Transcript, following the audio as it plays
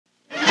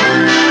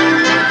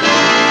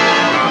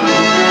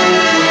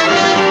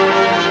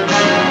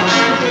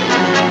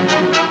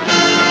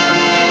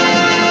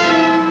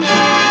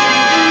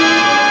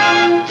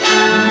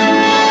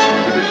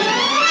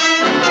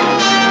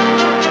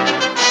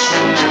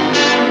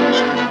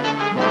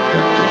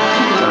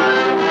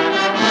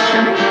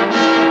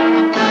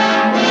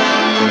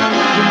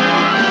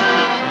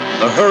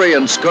hurry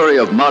and scurry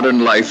of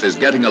modern life is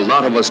getting a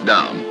lot of us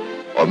down.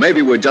 Or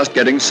maybe we're just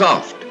getting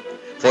soft.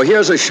 For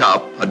here's a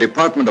shop, a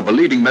department of a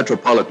leading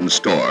metropolitan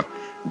store,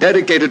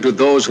 dedicated to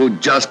those who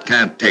just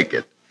can't take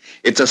it.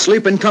 It's a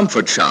sleep and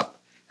comfort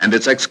shop, and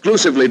it's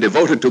exclusively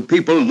devoted to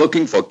people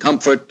looking for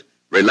comfort,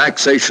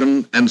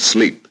 relaxation, and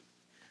sleep.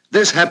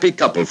 This happy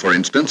couple, for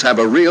instance, have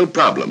a real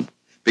problem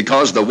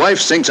because the wife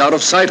sinks out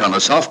of sight on a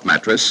soft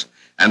mattress,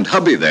 and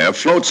hubby there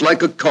floats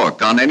like a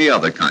cork on any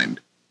other kind.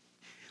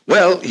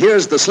 Well,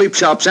 here's the sleep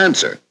shop's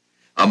answer.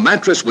 A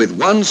mattress with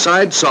one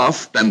side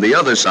soft and the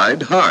other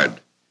side hard.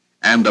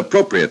 And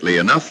appropriately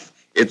enough,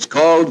 it's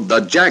called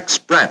the Jack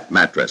Sprat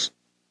mattress.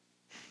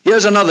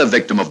 Here's another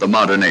victim of the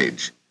modern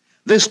age.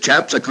 This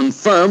chap's a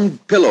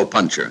confirmed pillow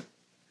puncher.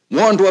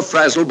 Worn to a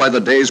frazzle by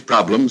the day's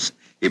problems,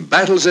 he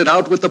battles it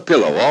out with the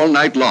pillow all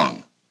night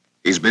long.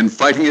 He's been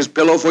fighting his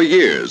pillow for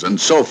years,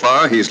 and so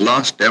far he's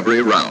lost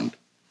every round.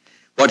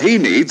 What he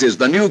needs is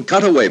the new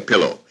cutaway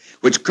pillow,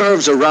 which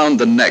curves around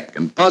the neck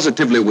and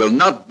positively will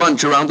not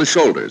bunch around the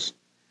shoulders.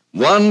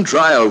 One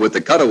trial with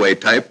the cutaway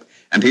type,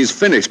 and he's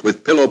finished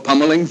with pillow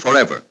pummeling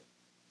forever.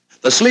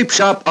 The Sleep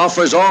Shop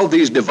offers all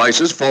these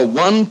devices for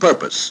one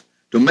purpose,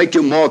 to make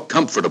you more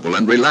comfortable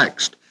and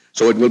relaxed,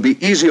 so it will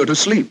be easier to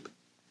sleep.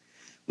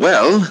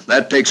 Well,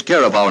 that takes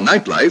care of our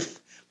nightlife,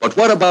 but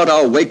what about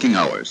our waking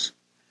hours?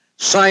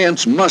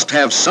 Science must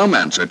have some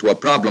answer to a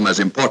problem as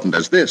important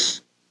as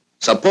this.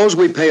 Suppose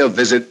we pay a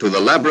visit to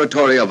the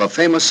laboratory of a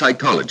famous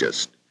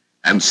psychologist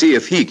and see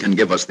if he can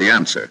give us the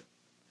answer.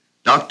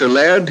 Dr.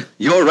 Laird,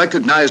 you're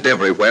recognized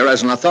everywhere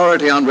as an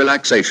authority on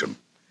relaxation.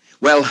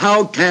 Well,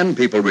 how can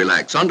people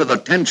relax under the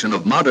tension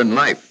of modern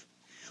life?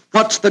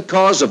 What's the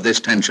cause of this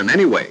tension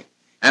anyway?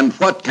 And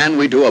what can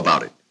we do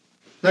about it?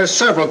 There are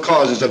several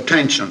causes of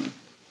tension.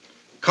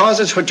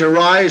 Causes which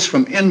arise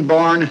from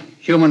inborn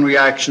human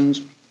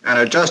reactions and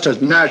are just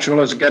as natural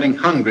as getting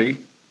hungry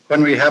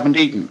when we haven't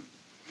eaten.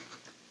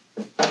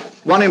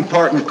 One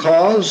important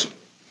cause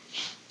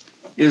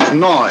is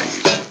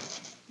noise.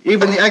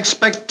 Even the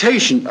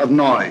expectation of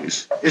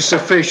noise is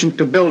sufficient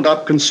to build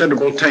up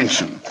considerable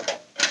tension.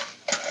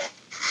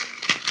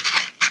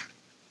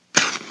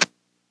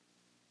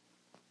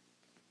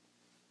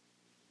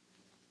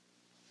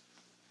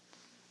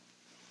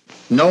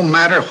 No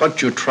matter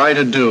what you try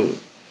to do,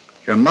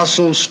 your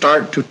muscles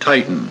start to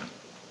tighten.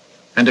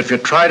 And if you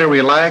try to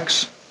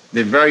relax,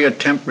 the very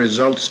attempt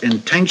results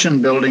in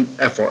tension-building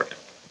effort.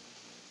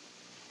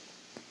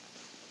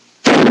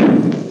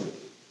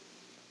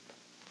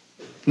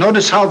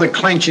 Notice how the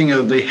clenching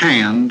of the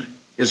hand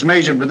is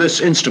measured with this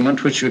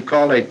instrument, which we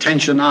call a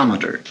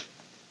tensionometer.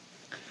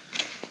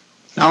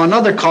 Now,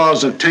 another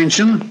cause of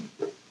tension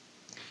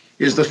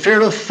is the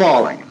fear of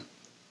falling,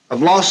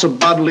 of loss of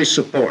bodily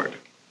support.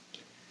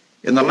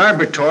 In the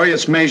laboratory,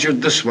 it's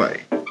measured this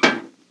way.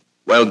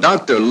 Well,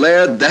 Dr.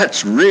 Laird,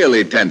 that's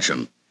really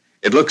tension.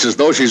 It looks as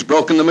though she's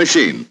broken the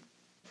machine.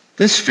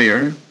 This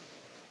fear,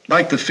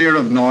 like the fear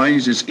of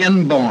noise, is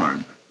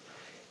inborn.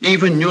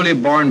 Even newly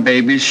born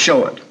babies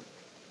show it.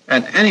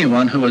 And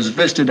anyone who has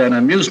visited an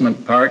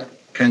amusement park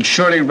can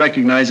surely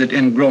recognize it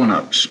in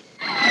grown-ups.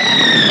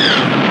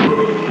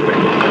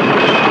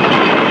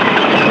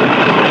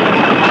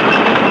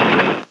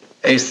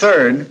 A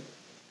third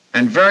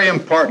and very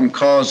important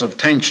cause of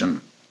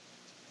tension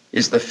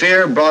is the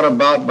fear brought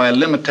about by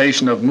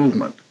limitation of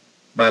movement,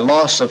 by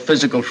loss of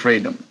physical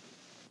freedom.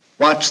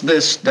 Watch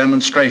this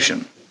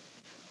demonstration.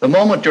 The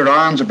moment your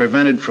arms are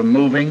prevented from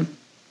moving,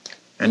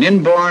 an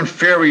inborn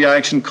fear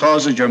reaction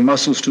causes your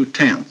muscles to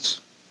tense.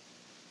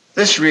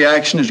 This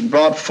reaction is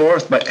brought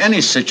forth by any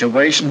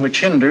situation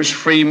which hinders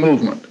free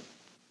movement.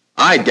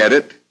 I get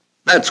it.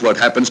 That's what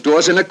happens to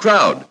us in a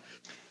crowd.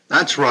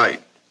 That's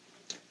right.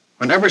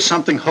 Whenever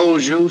something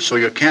holds you so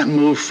you can't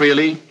move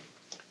freely,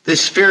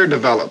 this fear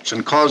develops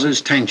and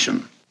causes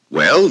tension.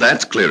 Well,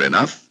 that's clear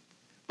enough.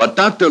 But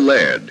Dr.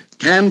 Laird,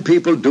 can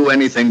people do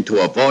anything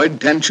to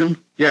avoid tension?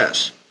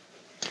 Yes.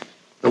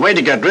 The way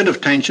to get rid of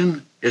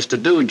tension is to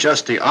do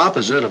just the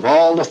opposite of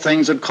all the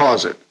things that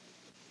cause it.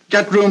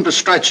 Get room to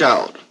stretch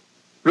out,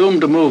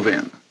 room to move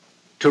in,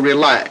 to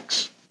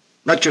relax.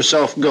 Let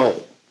yourself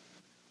go.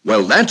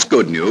 Well, that's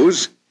good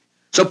news.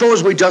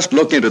 Suppose we just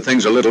look into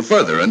things a little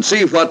further and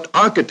see what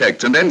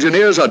architects and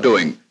engineers are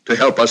doing to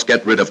help us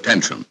get rid of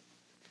tension.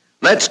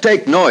 Let's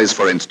take noise,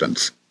 for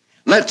instance.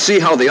 Let's see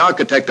how the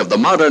architect of the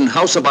modern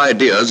House of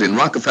Ideas in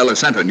Rockefeller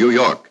Center, New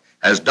York,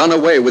 has done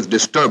away with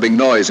disturbing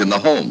noise in the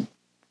home.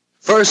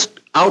 First,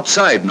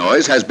 outside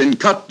noise has been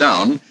cut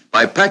down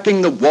by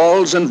packing the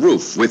walls and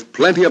roof with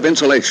plenty of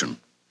insulation.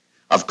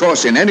 Of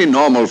course, in any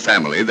normal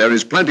family, there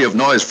is plenty of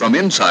noise from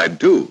inside,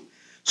 too.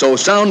 So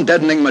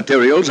sound-deadening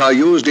materials are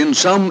used in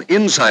some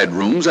inside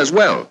rooms as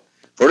well.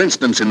 For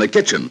instance, in the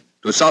kitchen,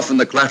 to soften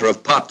the clatter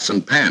of pots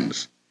and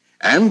pans.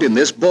 And in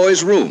this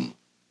boy's room.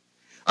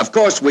 Of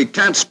course, we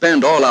can't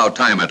spend all our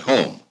time at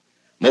home.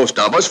 Most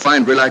of us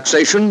find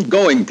relaxation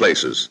going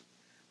places.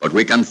 But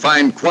we can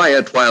find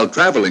quiet while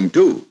traveling,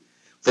 too.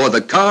 For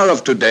the car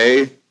of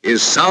today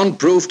is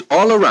soundproofed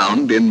all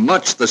around in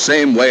much the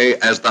same way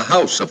as the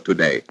house of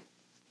today.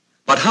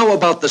 But how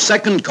about the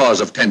second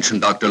cause of tension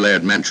Dr.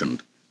 Laird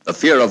mentioned, the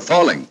fear of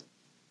falling?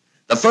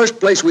 The first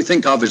place we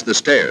think of is the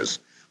stairs,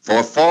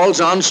 for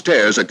falls on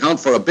stairs account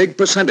for a big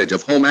percentage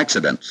of home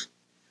accidents.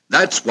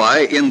 That's why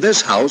in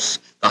this house,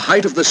 the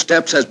height of the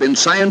steps has been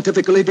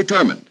scientifically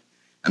determined,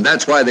 and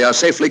that's why they are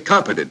safely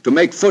carpeted to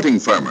make footing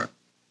firmer.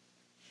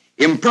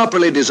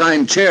 Improperly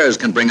designed chairs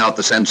can bring out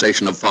the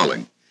sensation of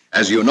falling,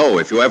 as you know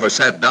if you ever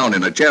sat down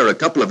in a chair a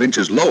couple of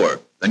inches lower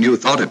than you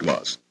thought it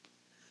was.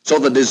 So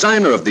the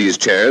designer of these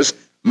chairs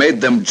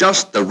made them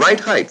just the right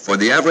height for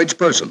the average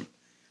person,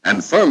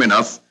 and firm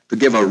enough to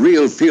give a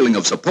real feeling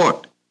of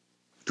support.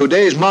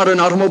 Today's modern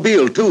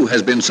automobile, too,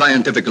 has been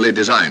scientifically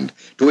designed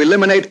to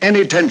eliminate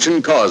any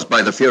tension caused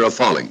by the fear of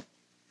falling.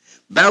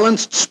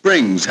 Balanced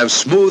springs have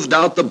smoothed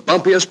out the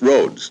bumpiest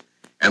roads,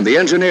 and the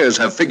engineers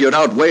have figured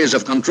out ways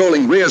of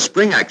controlling rear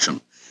spring action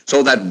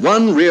so that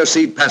one rear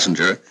seat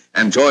passenger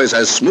enjoys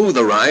as smooth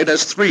a ride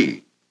as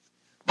three.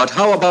 But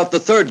how about the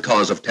third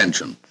cause of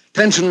tension?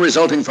 Tension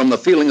resulting from the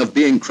feeling of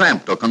being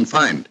cramped or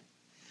confined.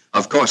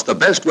 Of course, the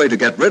best way to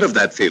get rid of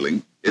that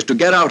feeling is to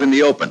get out in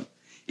the open,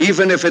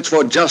 even if it's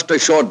for just a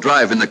short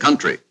drive in the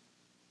country.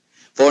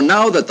 For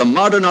now that the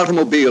modern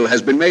automobile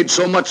has been made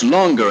so much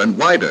longer and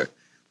wider,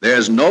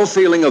 there's no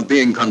feeling of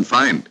being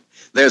confined.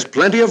 There's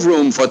plenty of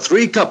room for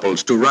three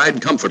couples to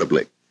ride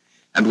comfortably.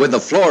 And with the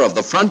floor of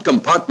the front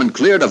compartment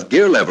cleared of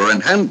gear lever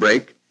and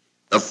handbrake,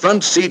 the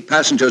front seat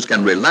passengers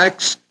can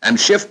relax and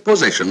shift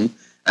position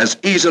as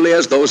easily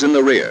as those in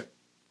the rear.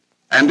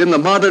 And in the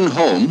modern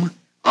home,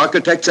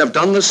 architects have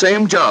done the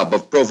same job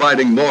of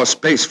providing more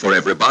space for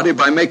everybody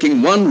by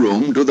making one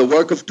room do the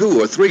work of two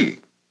or three.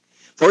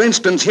 For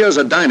instance, here's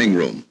a dining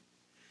room,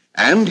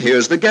 and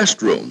here's the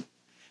guest room,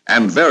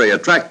 and very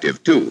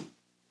attractive, too.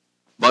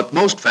 But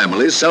most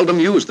families seldom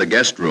use the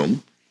guest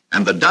room,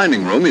 and the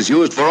dining room is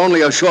used for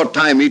only a short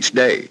time each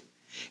day.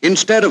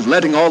 Instead of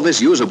letting all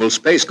this usable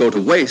space go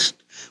to waste,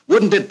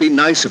 wouldn't it be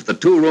nice if the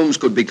two rooms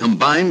could be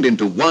combined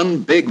into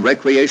one big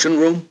recreation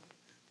room?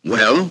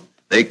 Well,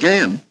 they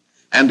can.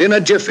 And in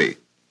a jiffy.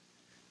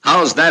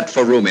 How's that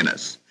for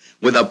roominess?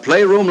 With a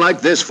playroom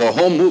like this for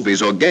home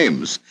movies or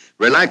games,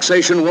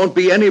 relaxation won't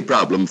be any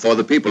problem for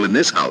the people in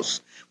this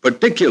house,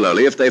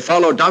 particularly if they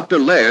follow Dr.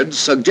 Laird's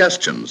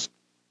suggestions.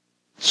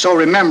 So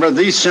remember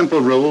these simple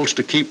rules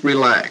to keep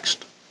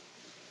relaxed.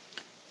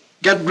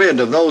 Get rid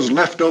of those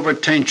leftover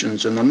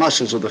tensions in the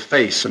muscles of the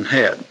face and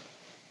head.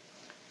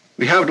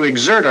 We have to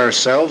exert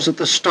ourselves at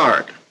the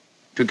start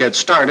to get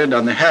started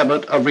on the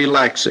habit of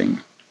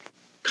relaxing.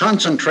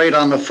 Concentrate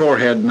on the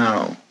forehead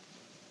now.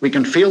 We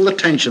can feel the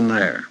tension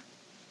there.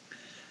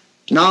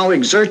 Now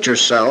exert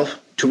yourself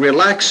to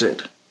relax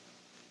it.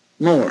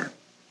 More.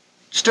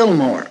 Still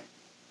more.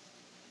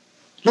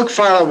 Look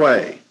far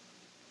away.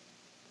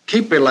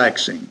 Keep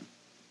relaxing.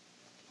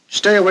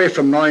 Stay away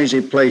from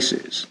noisy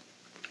places.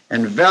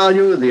 And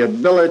value the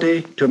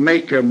ability to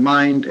make your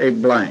mind a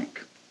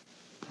blank.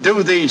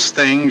 Do these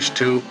things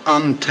to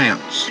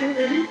untense.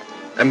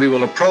 And we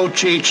will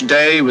approach each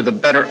day with a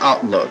better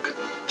outlook.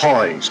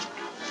 Poised,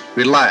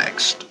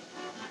 relaxed.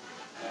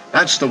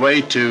 That's the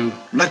way to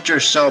let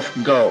yourself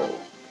go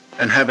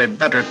and have a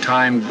better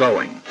time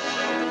going.